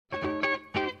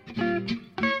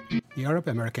The Arab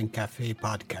American Cafe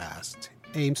podcast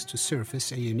aims to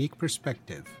surface a unique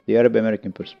perspective. The Arab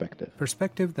American perspective.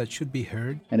 Perspective that should be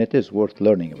heard. And it is worth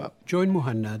learning about. Join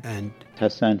Muhannad and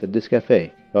Hassan at this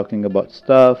cafe, talking about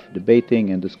stuff, debating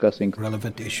and discussing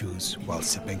relevant issues while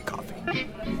sipping coffee.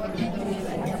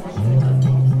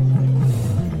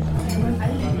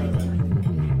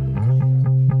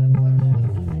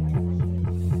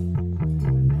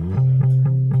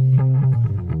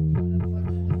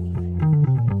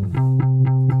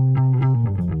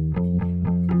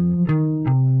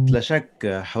 لا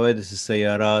شك حوادث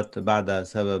السيارات بعدها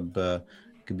سبب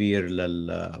كبير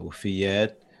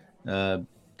للوفيات،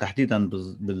 تحديدا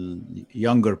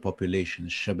باليونجر population،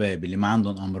 الشباب اللي ما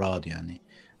عندهم أمراض. يعني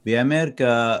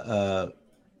بأمريكا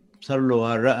صار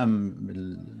له الرقم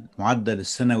المعدل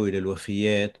السنوي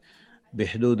للوفيات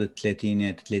بحدود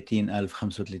 30,000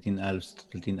 35,000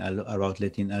 36,000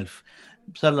 34,000.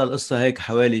 صار له القصة هيك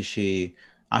حوالي شيء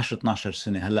 10-12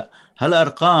 سنة. هلا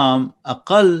أرقام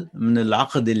أقل من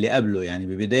العقد اللي قبله. يعني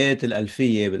ببداية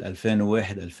الألفية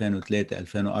بال2001 2003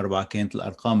 2004 كانت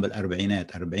الأرقام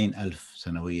بالأربعينات، 40,000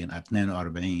 سنويا،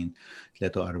 42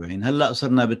 43. هلا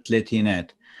صرنا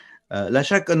بالثلاثينات. لا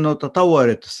شك أنه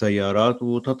تطورت السيارات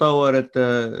وتطورت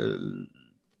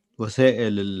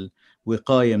وسائل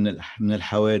الوقاية من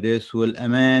الحوادث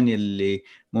والأمان اللي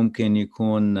ممكن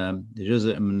يكون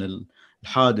جزء من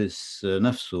الحادث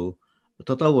نفسه.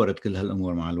 تطورت كل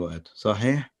هالأمور مع الوقت.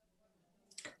 صحيح؟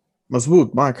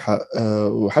 مظبوط، معك حق.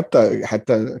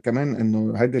 وحتى كمان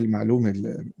انه هذه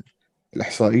المعلومة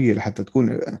الإحصائية لحتى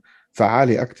تكون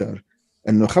فعالة أكتر،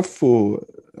 انه خفوا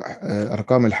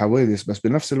أرقام الحوادث، بس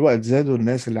بنفس الوقت زادوا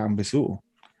الناس اللي عم بيسوقوا.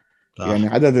 يعني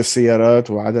عدد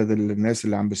السيارات وعدد الناس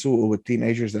اللي عم بيسوقوا والتين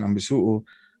ايجرز اللي عم بيسوقوا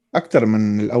أكتر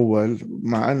من الأول،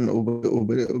 مع أنه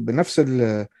بنفس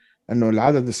انه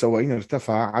العدد السواقين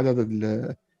ارتفع، عدد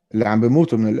اللي عم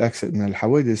بيموتوا من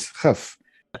الحوادث خف.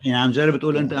 يعني عم جرب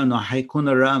تقول انت انه حيكون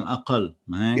الرقم اقل،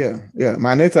 ما هيك؟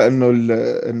 معناتها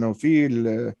انه في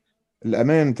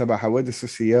الامان تبع حوادث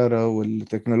السياره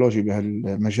والتكنولوجيا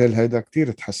بهالمجال هذا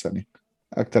كتير تحسنت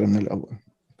اكثر من الاول.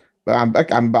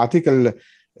 عم بعطيك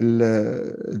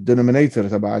الدينومينيتور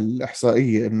تبع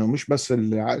الاحصائيه، انه مش بس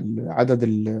العدد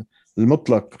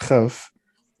المطلق خف،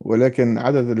 ولكن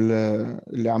عدد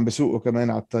اللي عم بيسوقوا كمان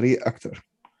على الطريق اكثر.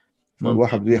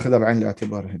 فالواحد بده ياخذها بعين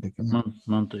الاعتبار. هذا كمان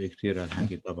منطقي كتير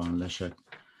هالحكي طبعا، لا شك.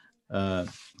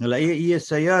 هلا هي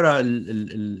السيارة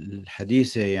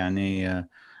الحديثة يعني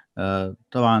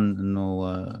طبعا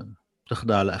انه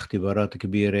تخضع لاختبارات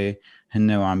كبيرة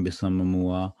هن وعم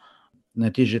بيصمموها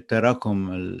نتيجة تراكم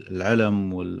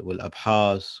العلم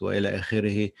والأبحاث وإلى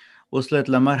آخره. وصلت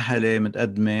لمرحلة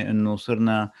متقدمة انه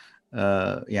صرنا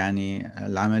يعني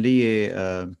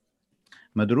العملية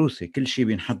مدروسة. كل شيء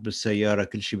بينحط بالسيارة،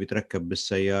 كل شيء بيتركب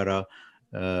بالسيارة،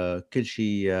 كل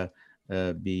شيء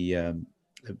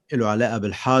له علاقة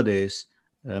بالحادث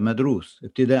مدروس،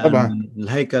 ابتداء من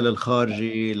الهيكل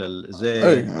الخارجي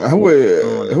للإزاز. هو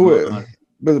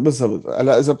بالضبط.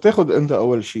 هلا إذا بتاخد أنت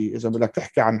أول شيء، إذا بدك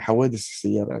تحكي عن حوادث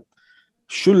السيارات،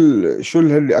 شو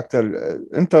اللي أكتر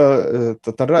أنت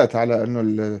تطرقت على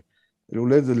إنه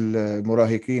الأولاد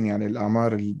المراهقين، يعني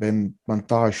الأعمار اللي بين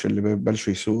 18 اللي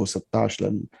ببلشوا يسوقوا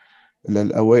 16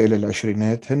 للأوائل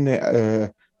العشرينات، هن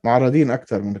معرضين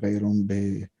أكتر من غيرهم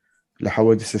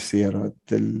لحوادث السيارات.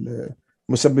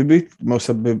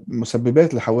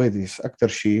 مسببات الحوادث أكتر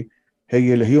شيء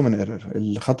هي الهيومن ايرور،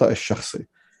 الخطأ الشخصي.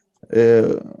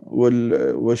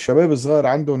 والشباب الصغار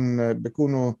عندهم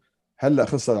بيكونوا هلا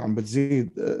خصة عم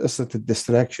بتزيد قصة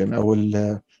الديستراكشن أو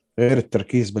غير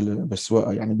التركيز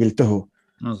بالسواقة، يعني بيلتهوا.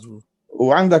 مظبوط.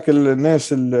 وعندك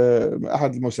الناس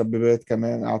أحد المسببات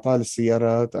كمان أعطال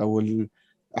السيارات أو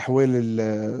أحوال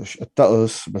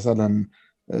الطقس. مثلا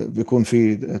بيكون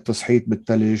في تصحيط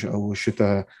بالثلج أو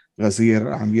الشتاء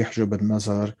غزير عم يحجب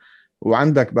النظر.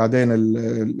 وعندك بعدين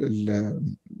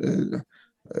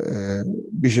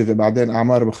بيجي بعدين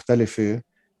أعمار مختلفة،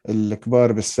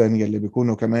 الكبار بالثانية اللي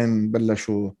بيكونوا كمان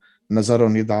بلشوا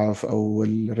نظرهم يضعف أو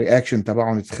الرياكشن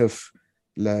تبعهم تخف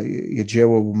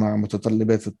ليتجاوبوا مع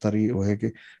متطلبات الطريق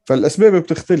وهيك. فالأسباب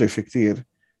بتختلف كتير.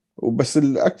 وبس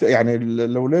يعني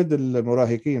الأولاد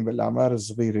المراهقين بالأعمار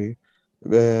الصغيرة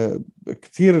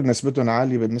كتير نسبتهم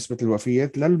عالية بالنسبة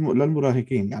للوفيات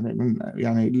للمراهقين.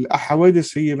 يعني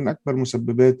الحوادث هي من أكبر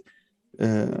مسببات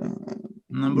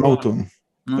موتهم.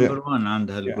 نمبر 1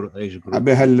 عند هالجروب، ايج جروب،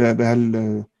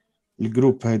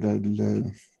 الجروب هذا.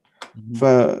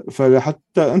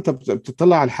 فحتى انت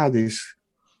بتطلع على الحادث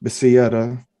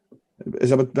بالسيارة،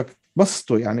 اذا بدك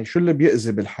تبسطه، يعني شو اللي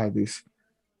بيأذي بالحادث؟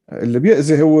 اللي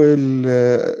بيأذي هو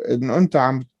انه انت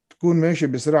عم تكون ماشي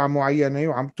بسرعة معينة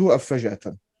وعم توقف فجأة.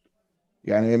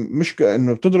 يعني مش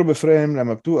كأنه بتضرب فريم،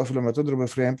 لما بتوقف لما تضرب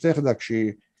فريم بتاخدك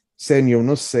شيء ثانية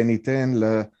ونص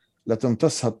ثانيتين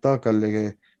لتمتص هالطاقة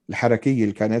الحركية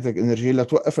الكاينيتيك انرجي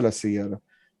لتوقفها للسيارة.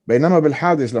 بينما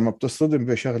بالحادث لما بتصطدم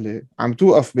بشغلة عم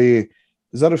توقف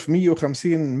بظرف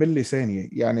 150 ملي ثانية،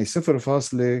 يعني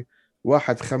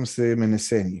 0.15 من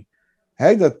الثانية.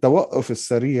 هيدا التوقف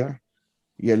السريع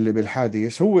يلي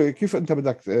بالحادث هو كيف انت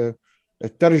بدك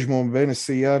تترجمه بين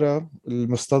السيارة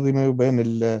المصطدمة وبين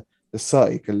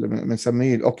السائق اللي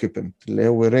بنسميه الاوكيبنت اللي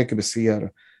هو راكب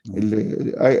السيارة،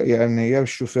 اللي يعني يا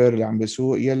الشوفير اللي عم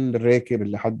بيسوق يا الراكب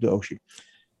اللي حده او شيء.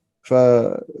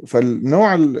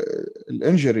 فالنوع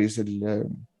الانجريز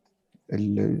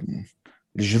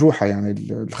الجروحة، يعني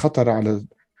الخطر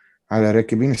على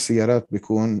راكبين السيارات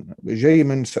بيكون جاي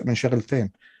من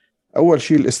شغلتين. أول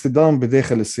شيء الاصطدام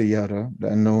بداخل السيارة،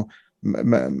 لأنه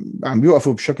عم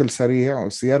بيوقفوا بشكل سريع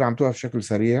والسيارة عم توقف بشكل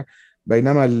سريع،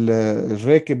 بينما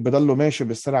الراكب بضله ماشي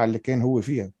بالسرعة اللي كان هو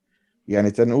فيها.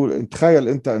 يعني تنقول تخيل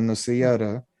أنت أنه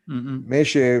السيارة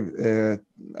ماشي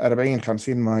 40-50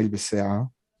 مايل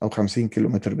بالساعة أو 50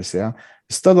 كيلومتر بالساعة،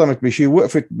 اصطدمت بشيء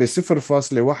وقفت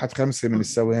ب0.15 من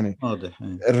الثواني. واضح.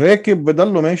 الراكب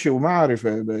بضله ماشي وما عارف،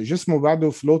 جسمه بعده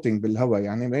فلوتينج بالهواء،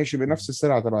 يعني ماشي بنفس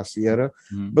السرعة تبع السيارة،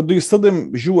 بده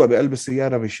يصطدم جوا بقلب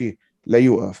السيارة بشيء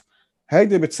ليوقف.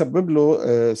 هيدي بتسبب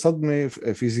له صدمة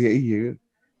فيزيائية،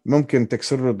 ممكن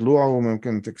تكسر له ضلوعه،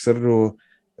 ممكن تكسر له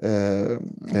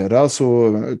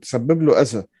راسه، تسبب له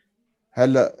أذى.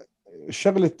 هلا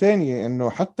الشغلة الثانية انه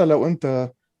حتى لو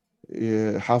انت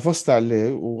حافظت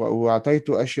عليه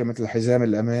واعطيته اشياء مثل حزام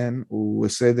الامان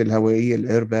والسيادة الهوائية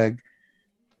الايرباج،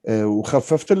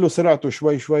 وخففت له سرعته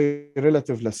شوي شوي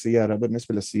ريلاتيف للسيارة،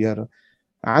 بالنسبة للسيارة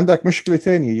عندك مشكلة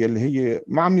ثانية اللي هي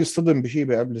ما عم يصطدم بشيء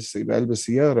بقلب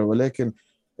السيارة، ولكن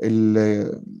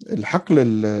الحقل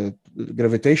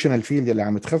الجرافيتيشنال فيلد اللي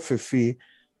عم تخفف فيه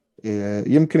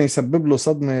يمكن يسبب له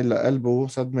صدمة لقلبه،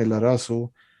 صدمة لراسه،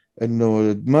 انه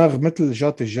الدماغ مثل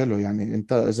جات الجلو. يعني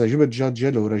انت اذا جبت جات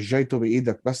جلو ورجيته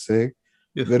بايدك بس هيك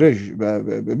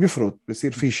بيفرط،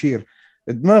 بصير في شير.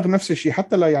 الدماغ نفس الشيء،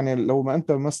 حتى لا يعني لو ما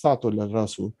انت مسطعته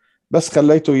لراسه بس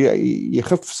خليته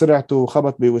يخف سرعته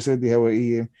وخبط بوسادة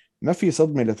هوائية، ما في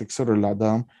صدمة لتكسر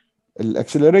العظام.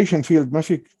 الاكسلريشن فيلد ما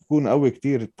فيك تكون قوي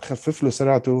كتير تخفف له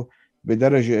سرعته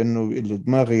بدرجة انه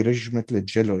الدماغ يرج مثل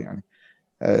الجلو. يعني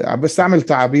عم بستعمل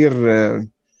تعابير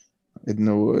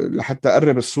انه لحتى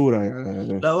اقرب الصوره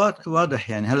يعني. لا واضح.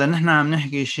 يعني هلا نحن عم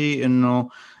نحكي شيء انه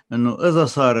اذا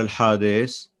صار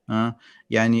الحادث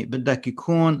يعني بدك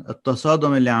يكون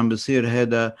التصادم اللي عم بيصير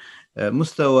هذا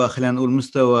مستوى، خلينا نقول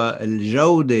مستوى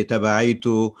الجوده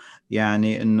تبعيته،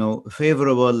 يعني انه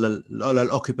فيفوربل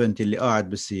للاوكيبنت اللي قاعد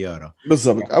بالسياره.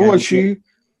 بالضبط. يعني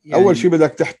اول شيء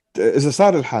بدك اذا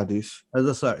صار الحادث،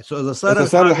 اذا صار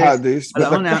الحادث هلا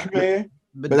بدك هون تحمي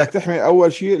بدك تحمي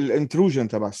اول شيء الانتروجن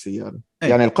تبع السياره.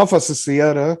 يعني القفص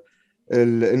السياره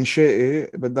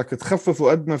الانشائي بدك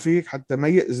تخففه قد ما فيك حتى ما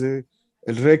يأذي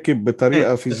الراكب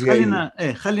بطريقه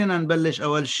فيزيائيه. خلينا نبلش.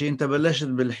 اول شيء انت بلشت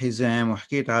بالحزام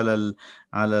وحكيت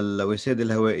على الوسادة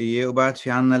الهوائيه، وبعد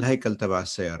في عنا الهيكل تبع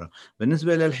السياره.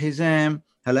 بالنسبه للحزام،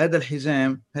 هلا هذا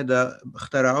الحزام هذا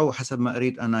اخترعوه حسب ما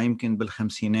قريت انا يمكن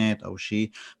بالخمسينات او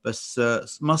شيء، بس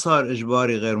ما صار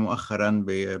اجباري غير مؤخرا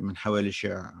من حوالي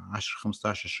شيء 10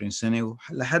 15 20 سنه،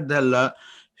 ولحد هلا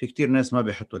في كتير ناس ما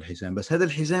بيحطوا الحزام. بس هذا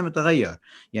الحزام تغير،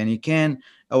 يعني كان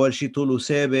اول شيء طوله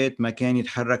ثابت ما كان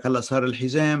يتحرك، هلا صار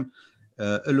الحزام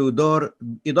له دور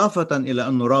إضافة إلى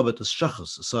أنه رابط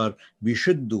الشخص، صار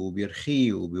بيشده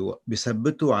وبيرخيه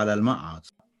وبيثبته على المقعد.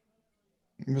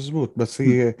 مزبوط. بس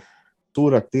هي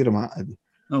صورة كتير معقدة.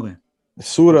 أوكي.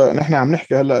 الصورة نحن عم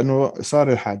نحكي هلأ أنه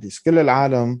صار الحادث، كل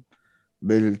العالم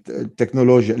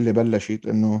بالتكنولوجيا اللي بلشت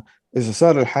أنه إذا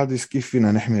صار الحادث كيف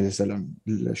فينا نحمي الزلم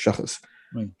الشخص.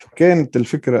 كانت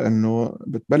الفكرة أنه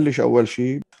بتبلش أول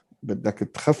شيء بدك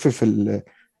تخفف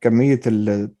كمية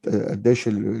قديش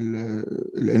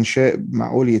الإنشاء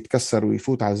معقول يتكسر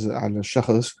ويفوت على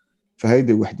الشخص.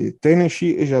 فهيدي وحدة. تاني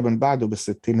شيء إجا من بعده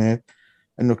بالستينات،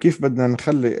 إنه كيف بدنا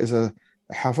نخلي إذا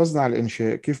حافظنا على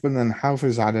الإنشاء كيف بدنا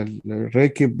نحافظ على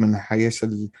الراكب من حيث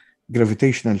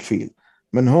الجرافيتيشنال فيلد.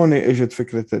 من هون إجت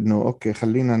فكرة إنه أوكي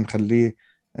خلينا نخليه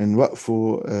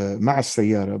نوقفه مع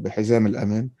السيارة بحزام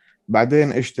الأمن.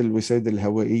 بعدين إجت الوسادة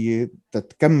الهوائية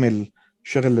تتكمل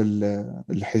شغل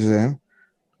الحزام،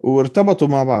 وارتبطوا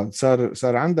مع بعض.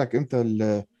 صار عندك انت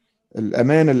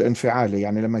الامان الانفعالي.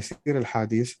 يعني لما يصير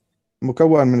الحادث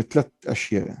مكون من 3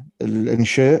 اشياء.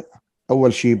 الانشاء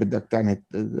اول شيء بدك تعني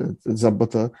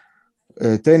تظبطها.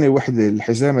 تاني وحده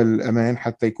الحزام الامان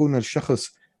حتى يكون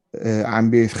الشخص عم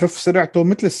بيخف سرعته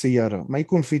مثل السيارة، ما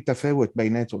يكون في تفاوت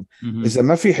بيناتهم. مهم. إذا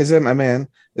ما في حزام أمان،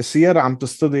 السيارة عم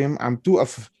تصطدم، عم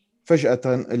توقف فجأة،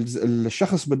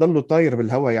 الشخص بضله طاير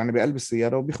بالهواء يعني بقلب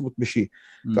السيارة وبيخبط بشيء.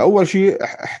 مم. فأول شيء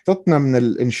احتطنا من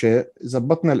الإنشاء،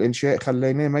 زبطنا الإنشاء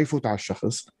خليناه ما يفوت على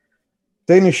الشخص.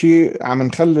 تاني شيء عم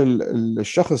نخلي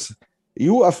الشخص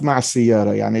يوقف مع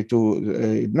السيارة، يعني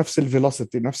نفس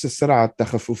الفيلوسيتي، نفس السرعة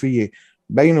التخففية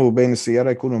بينه وبين السيارة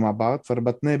يكونوا مع بعض،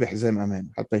 فربطناه بحزام أمان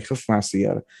حتى يخف مع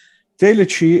السيارة. ثالث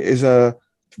شيء، إذا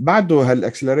بعده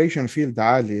هالأكسلريشن فيلد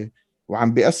عالي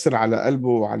وعم بيأثر على قلبه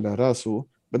وعلى راسه،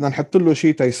 بدنا نحط له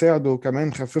شيء تيساعده كمان،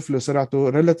 نخفف له سرعته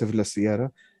ريلاتيف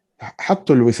للسيارة.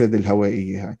 حطوا الوسادة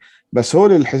الهوائية هاي. بس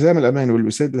هول الحزام الأمان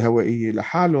والوسادة الهوائية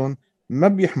لحالهم ما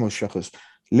بيحموا الشخص.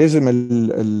 لازم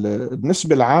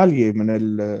النسبة العالية من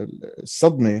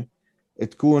الصدمة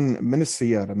تكون من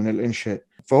السيارة، من الإنشاء.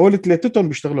 فهول ثلاثتهم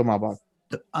بيشتغلوا مع بعض.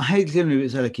 هاي الكلمة اللي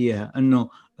بسألك إياها،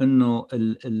 إنه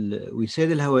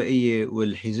الوسادة الهوائية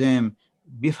والحزام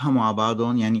بيفهموا على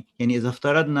بعضهم. يعني إذا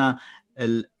افترضنا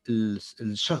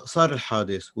الشخص صار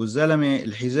الحادث والزلمة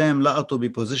الحزام لقطه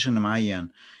ببوزيشن معين،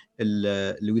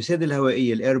 الوسادة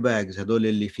الهوائية الايرباجز هدول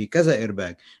اللي في كذا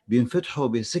ايرباج بينفتحوا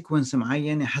بسيكونس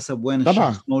معينة حسب وين طبعا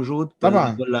الشخص موجود،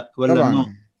 طبعا ولا نوع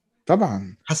طبعا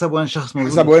طبعا حسب وين الشخص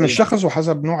موجود حسب وين بالسيارة. الشخص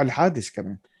وحسب نوع الحادث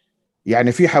كمان.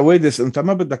 يعني في حوادث انت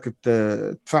ما بدك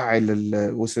تفعل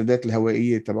الوسادات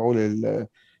الهوائيه تبعول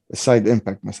السايد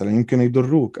امباكت مثلا، يمكن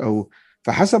يضروك، او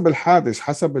فحسب الحادث،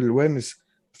 حسب وين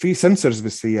في سنسرز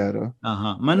بالسياره.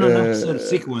 ما انه نفس آه،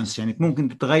 السيكونس، يعني ممكن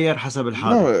تتغير حسب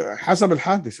الحادث. نو حسب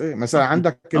الحادث. ايه مثلا اوكي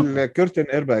عندك اوكي. الكيرتن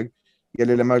ايرباج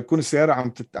يلي لما تكون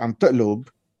السياره عم تقلب،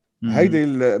 مهم. هيدي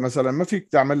مثلا ما فيك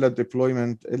تعمل لها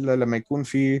ديبلويمنت الا لما يكون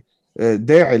في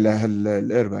داعي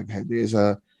للايرباج هيدي.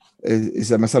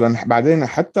 اذا مثلا بعدين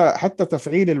حتى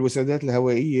تفعيل الوسادات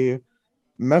الهوائيه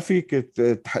ما فيك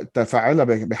تفعلها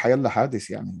بحيالله حادث.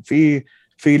 يعني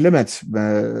في ليميتس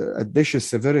قديش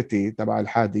السيفيريتي تبع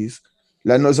الحادث.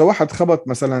 لانه اذا واحد خبط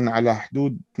مثلا على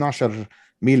حدود 12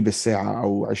 ميل بالساعه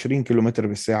او 20 كيلومتر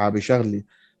بالساعه بشغله،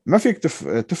 ما فيك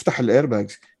تفتح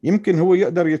الايرباجز. يمكن هو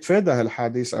يقدر يتفادى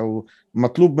هالحادث، او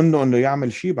مطلوب منه انه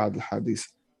يعمل شيء بعد الحادث.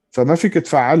 فما فيك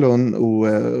تفعلهم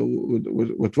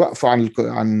وتوقفوا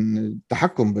عن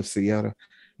التحكم بالسياره.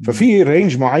 مم. ففي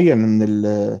رينج معين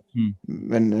مم.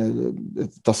 من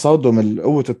التصادم،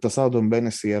 قوة التصادم بين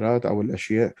السيارات أو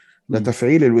الأشياء مم.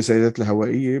 لتفعيل الوسادات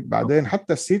الهوائية. بعدين اوكي.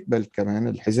 حتى السيت بيلت كمان،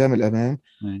 الحزام الأمان،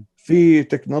 أي. في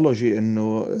تكنولوجي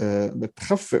إنه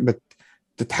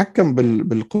بتتحكم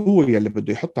بالقوة اللي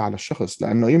بده يحطها على الشخص.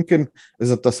 لأنه يمكن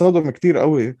إذا التصادم كتير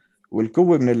قوي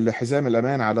والقوة من الحزام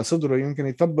الأمان على صدره، يمكن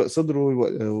يطبق صدره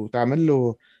وتعمل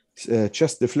له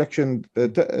تشست ديفليكشن،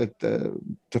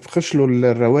 تفخش له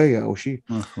الرواية أو شيء.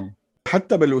 مفهوم.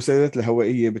 حتى بالوسادات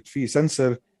الهوائيه في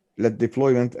سنسر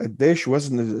للديبلويمنت قديش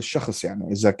وزن الشخص.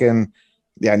 يعني اذا كان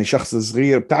يعني شخص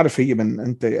صغير، بتعرف هي من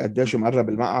انت قديش مقرب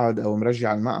المقعد او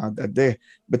مرجع المقعد، قديه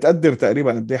بتقدر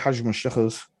تقريبا قديه حجم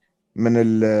الشخص من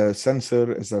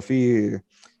السنسر. اذا في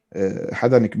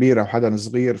حدا كبير او حدا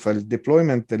صغير،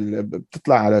 فالديبلويمنت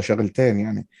بتطلع على شغلتين.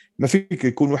 يعني ما فيك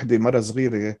يكون وحده مره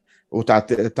صغيره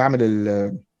وتعمل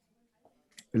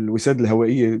الوسادة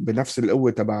الهوائية بنفس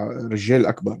القوة تبع رجال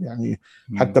أكبر، يعني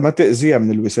مم. حتى ما تأذيها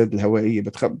من الوسادة الهوائية،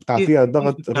 كيف بتعطيها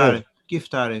ضغط غير. كيف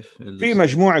تعرف في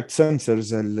مجموعة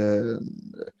سنسرز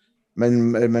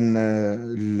من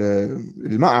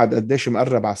المقعد قديش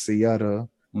مقرب على السيارة،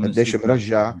 ومن قديش السيكونس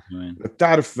مرجع. كمان.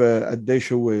 بتعرف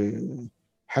قديش هو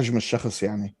حجم الشخص.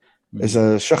 يعني مم.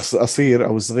 إذا شخص قصير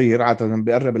أو صغير عادة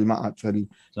بيقرب المقعد،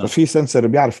 صح. ففي سنسر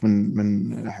بيعرف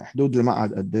من حدود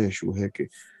المقعد قديش وهيك.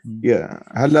 مم.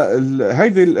 هلا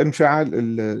هيدي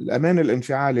الامان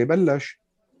الانفعالي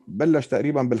بلش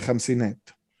تقريبا بالخمسينات.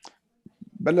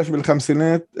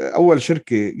 اول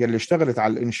شركه يلي اشتغلت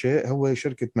على الانشاء هو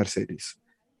شركه مرسيدس.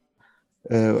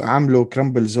 عملوا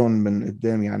كرامبل زون من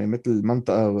قدام، يعني مثل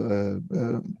منطقه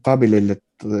قابله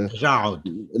تجعد.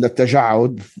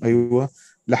 للتجعد. ايوه،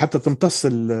 لحتى تمتص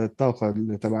الطاقه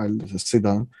تبع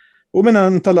الصدام. ومنها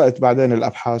انطلقت بعدين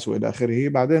الابحاث والى اخره.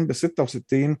 بعدين بال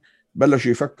 66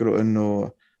 بلشوا يفكروا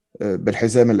انه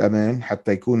بالحزام الامان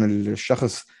حتى يكون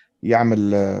الشخص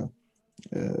يعمل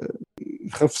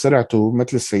يخف سرعته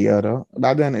مثل السياره.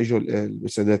 بعدين اجوا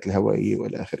الوسادات الهوائيه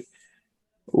والى اخره.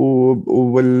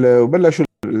 وبلشوا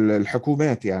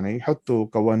الحكومات يعني يحطوا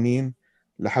قوانين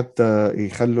لحتى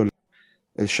يخلوا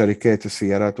الشركات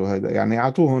السيارات وهذا، يعني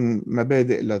يعطوهم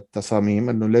مبادئ للتصاميم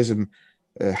انه لازم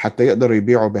حتى يقدروا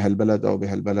يبيعوا بهالبلد او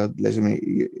بهالبلد، لازم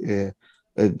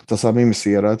تصاميم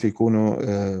السيارات يكونوا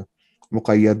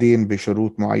مقيدين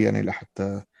بشروط معينة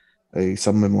لحتى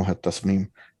يصمموا هالتصميم.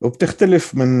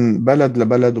 وبتختلف من بلد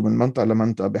لبلد ومن منطقة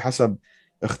لمنطقة بحسب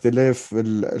اختلاف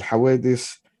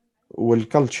الحوادث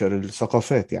والكالتشر،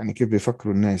 الثقافات، يعني كيف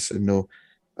بيفكروا الناس. انه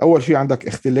اول شيء عندك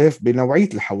اختلاف بنوعية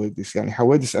الحوادث، يعني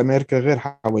حوادث امريكا غير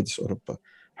حوادث اوروبا.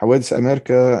 حوادث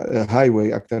امريكا هاي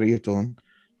واي اكثريتهم،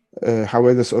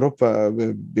 حوادث اوروبا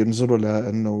بينظروا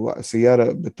لانه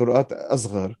سيارة بالطرقات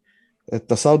اصغر،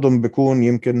 التصادم بيكون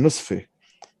يمكن نصفي،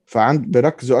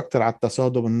 بركزوا اكثر على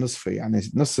التصادم النصفي، يعني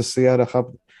نص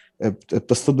السياره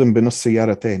بتصطدم بنص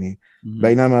سياره تاني.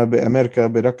 بينما بامريكا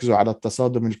بركزوا على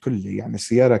التصادم الكلي، يعني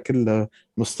السياره كلها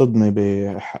مصطدمه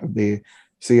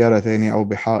بسياره تانية او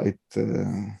بحائط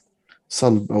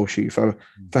صلب او شيء.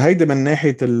 فهيدا من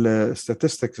ناحيه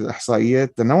الستاتستكس،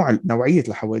 الاحصائيات، نوعيه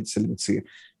الحوادث اللي بتصير.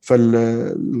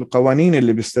 فالقوانين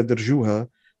اللي بيستدرجوها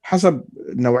حسب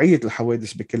نوعيه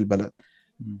الحوادث بكل بلد.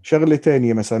 شغله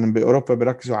تانية مثلا باوروبا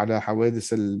بركزوا على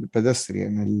حوادث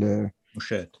البدستريان،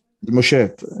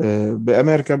 المشاة.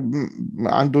 بامريكا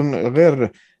عندهم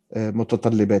غير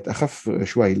متطلبات، اخف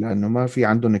شوي، لانه ما في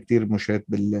عندهم كتير مشاة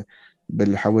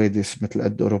بالحوادث مثل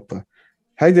قد اوروبا.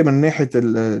 هيدي من ناحيه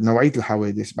نوعيه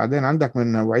الحوادث. بعدين عندك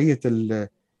من نوعيه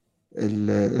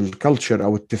الكالتشر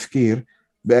او التفكير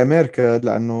بامريكا،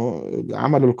 لانه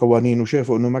عملوا القوانين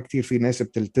وشافوا انه ما كتير في ناس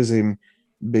بتلتزم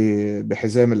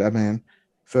بحزام الامان،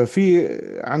 ففي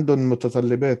عندهم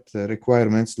متطلبات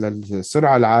requirements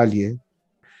للسرعه العاليه،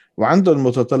 وعندهم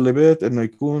متطلبات انه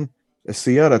يكون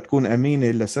السياره تكون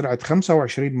امينه لسرعه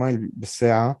 25 ميل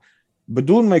بالساعه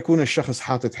بدون ما يكون الشخص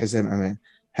حاطط حزام امان.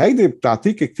 هيدي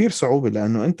بتعطيك كثير صعوبه،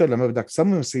 لانه انت لما بدك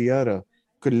تصمم سياره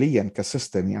كليا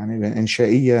كسيستم، يعني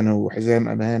انشائيا وحزام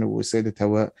امان وسياده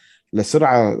هواء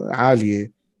لسرعه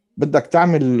عاليه، بدك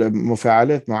تعمل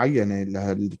مفاعلات معينه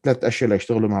لهالثلاث اشياء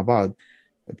ليشتغلوا مع بعض.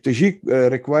 بتجيك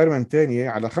ريكوايرمنت تانية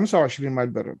على 25 ميل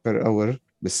بير اور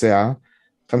بالساعه،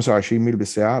 25 ميل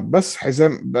بالساعه، بس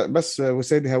حزام، بس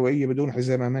وسيله هوائيه بدون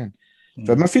حزام امان.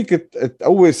 فما فيك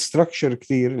تقوي ستراكشر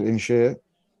كثير الانشاء،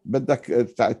 بدك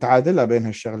تعادلها بين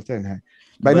هالشغلتين هاي.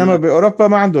 بينما باوروبا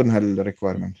ما عندهم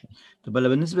هالريكوايرمنت. طب هلا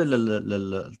بالنسبه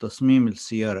للتصميم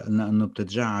السياره، قلنا انه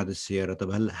بتتجعد السياره. طب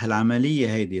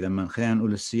هالعمليه هيدي لما خلينا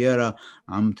نقول السياره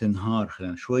عم تنهار،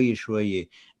 خلينا شوي شوي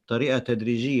بطريقه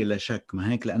تدريجيه، لا شك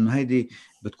ما هيك، لانه هيدي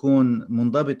بتكون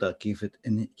منضبطه كيف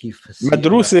السياره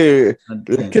مدروسه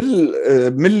لكل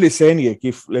ملي ثانيه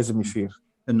كيف لازم يصير،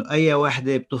 انه اي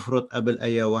وحده بتفرط قبل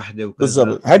اي وحده وكذا.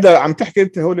 بالضبط. هذا عم تحكي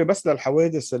انت هول بس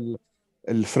للحوادث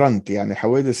الفرونت، يعني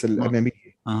حوادث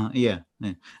الاماميه. إيه.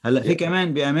 هلا في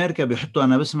كمان بامريكا بيحطوا،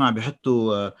 انا بسمع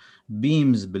بيحطوا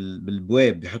بيمز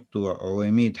بالبواب، بيحطوا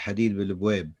عواميد حديد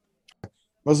بالبواب.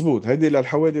 مزبوط، هذه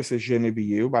للحوادث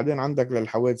الجانبيه. وبعدين عندك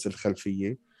للحوادث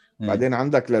الخلفيه. بعدين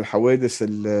عندك للحوادث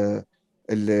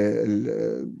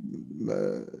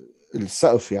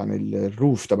السقف، يعني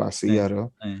الروف تبع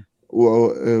السياره.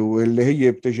 واللي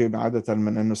هي بتجي عادة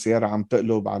من انه السيارة عم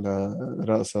تقلب على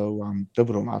رأسها وعم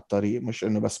تبرم على الطريق، مش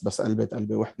انه بس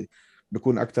قلبة وحدة،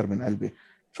 بيكون اكثر من قلبة.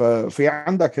 ففي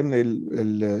عندك هن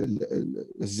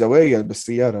الزوايا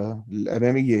بالسيارة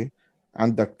الأمامية،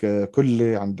 عندك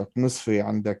كلي، عندك نصفي،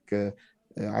 عندك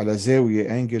على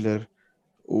زاوية انجلر،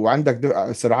 وعندك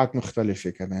سرعات مختلفة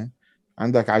كمان.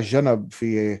 عندك على الجنب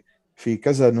في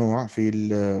كذا نوع،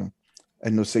 في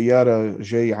انه سيارة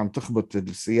جاي عم تخبط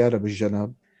السيارة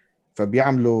بالجنب،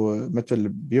 فبيعملوا مثل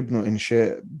بيبنوا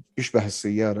إنشاء يشبه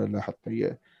السيارة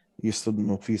لحتى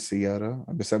يصطدموا فيه السيارة،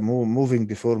 بسموه moving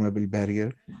deformable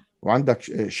barrier. وعندك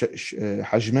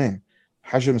حجمين،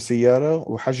 حجم سيارة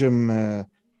وحجم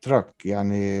تراك،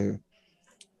 يعني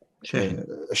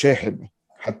شاحن،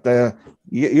 حتى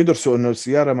يدرسوا انه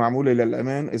السيارة معمولة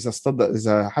للأمان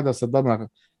إذا حدث صدمها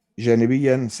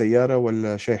جانبيا سيارة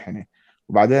ولا شاحنة.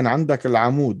 وبعدين عندك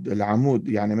العمود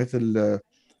يعني مثل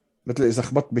إذا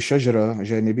خبطت بشجرة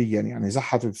جانبيا، يعني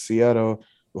زحطت السيارة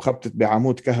وخبطت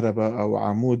بعمود كهرباء أو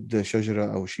عمود شجرة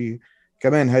أو شيء،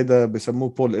 كمان هيدا بسموه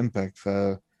بول إمباكت.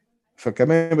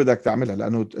 فكمان بدك تعملها،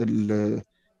 لأنه ال...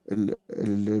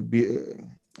 ال... بي...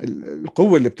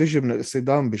 القوة اللي بتجي من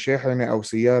الاصطدام بشاحنة أو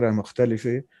سيارة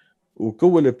مختلفة،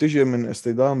 والقوة اللي بتجي من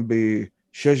اصطدام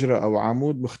بشجرة أو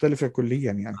عمود مختلفة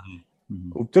كليا يعني.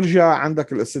 وبترجع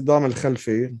عندك الاصطدام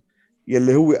الخلفي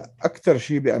يلي هو أكثر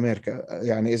شيء بأمريكا.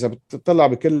 يعني إذا بتطلع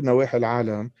بكل نواحي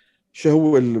العالم شو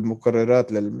هو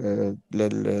المقررات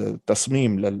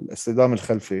للتصميم للاصطدام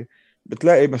الخلفي،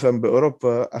 بتلاقي مثلا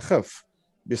بأوروبا أخف،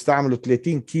 بيستعملوا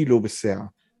 30 كيلو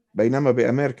بالساعة، بينما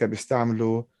بأمريكا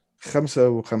بيستعملوا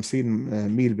 55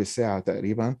 ميل بالساعة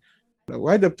تقريبا.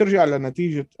 وهذا بترجع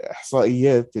لنتيجة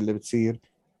إحصائيات اللي بتصير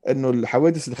إنه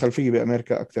الحوادث الخلفية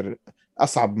بأمريكا أكثر،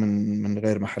 أصعب من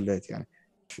غير محلات يعني.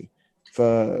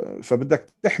 فبدك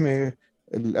تحمي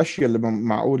الاشياء اللي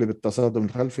معقوله بالتصادم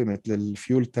الخلفي، مثل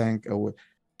الفيول تانك او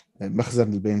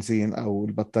مخزن البنزين او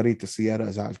بطاريه السياره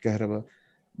اذا على الكهرباء،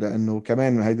 لانه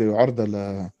كمان هيدا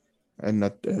يعرضها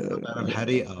انها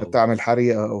الحريقة تعمل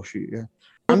حريقه او شيء.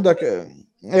 عندك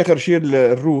اخر شيء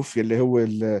الروف اللي هو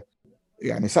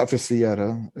يعني سقف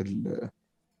السياره،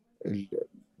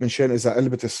 من شان اذا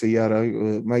قلبت السياره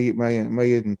ما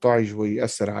ينطعج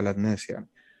ويأثر على الناس يعني.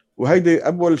 وهيدي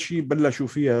اول شيء بلشوا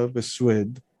فيها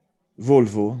بالسويد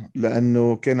فولفو،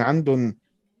 لانه كان عندهم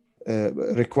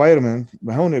ريكوايرمنت.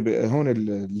 هون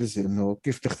اللزق انه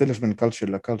كيف تختلف من كلتشر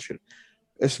لكلتشر،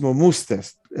 اسمه موس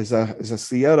تيست. اذا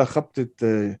السياره خبطت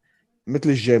مثل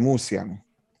الجاموس يعني،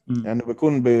 لانه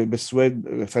بيكون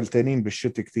بالسويد فلتانين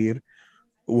بالشتاء كتير،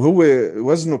 وهو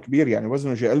وزنه كبير يعني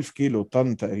وزنه شيء 1000 كيلو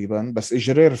طن تقريبا، بس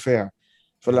اجريه رفيع.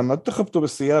 فلما تخبطه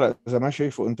بالسياره اذا ما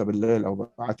شايفه انت بالليل او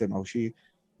بعتم او شيء،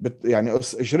 يعني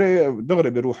اجريه دغري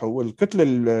بيروحوا،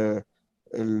 والكتله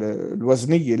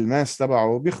الوزنيه الماس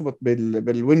تبعه بيخبط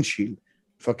بالوينشيل.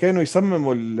 فكانوا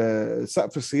يصمموا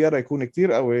سقف السياره يكون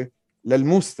كتير قوي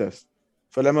للموس تيست.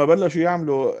 فلما بلشوا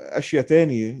يعملوا اشياء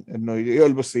تانية انه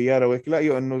يقلبوا السياره وهيك،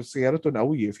 لقوا انه سيارتهم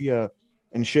قويه فيها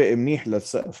انشاء منيح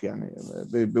للسقف، يعني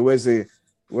بوازي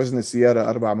وزن السياره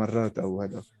 4 مرات او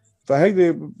هذا.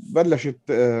 فهيدي بلشت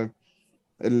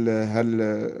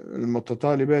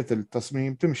المتطلبات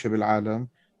التصميم تمشي بالعالم،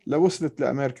 لوصلت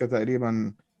لامريكا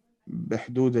تقريبا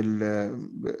بحدود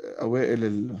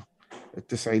اوائل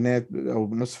التسعينات او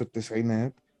بنصف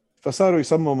التسعينات. فصاروا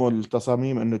يصمموا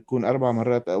التصاميم انه تكون 4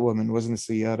 مرات اقوى من وزن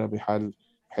السياره بحال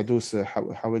حدوث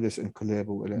حوادث انقلاب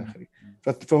والى اخره.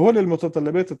 فهول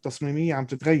المتطلبات التصميميه عم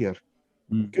تتغير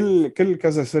كل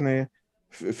كذا سنه.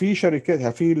 في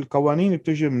شركات، في القوانين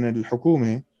بتجي من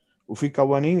الحكومه، وفي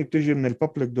قوانين بتجي من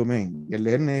الببليك دومين،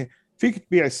 يلي هن فيك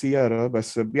تبيع السياره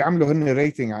بس بيعملوا هن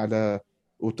ريتنج على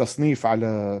وتصنيف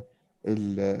على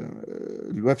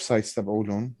الويب سايتس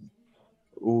تبعولهم.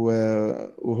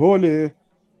 وهول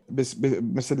بس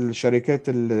مثل شركات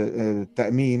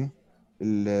التأمين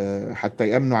حتى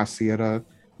يأمنوا على السيارات،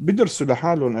 بيدرسوا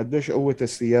لحالهم قديش قوة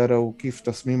السيارة وكيف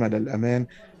تصميمها للأمان،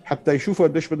 حتى يشوفوا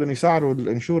قديش بدهم يسعروا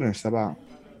الانشورنس تبعها.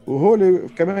 وهول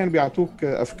كمان بيعطوك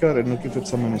أفكار إنه كيف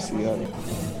تصمم السيارة.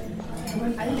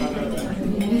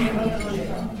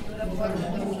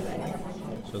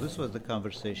 So this was the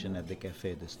conversation at the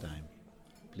cafe this time.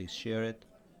 Please share it,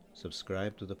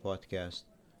 subscribe to the podcast,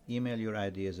 email your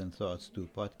ideas and thoughts to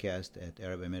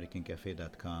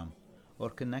podcast@arabamericancafe.com, or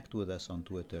connect with us on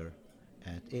Twitter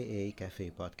 @AA Cafe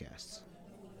Podcasts.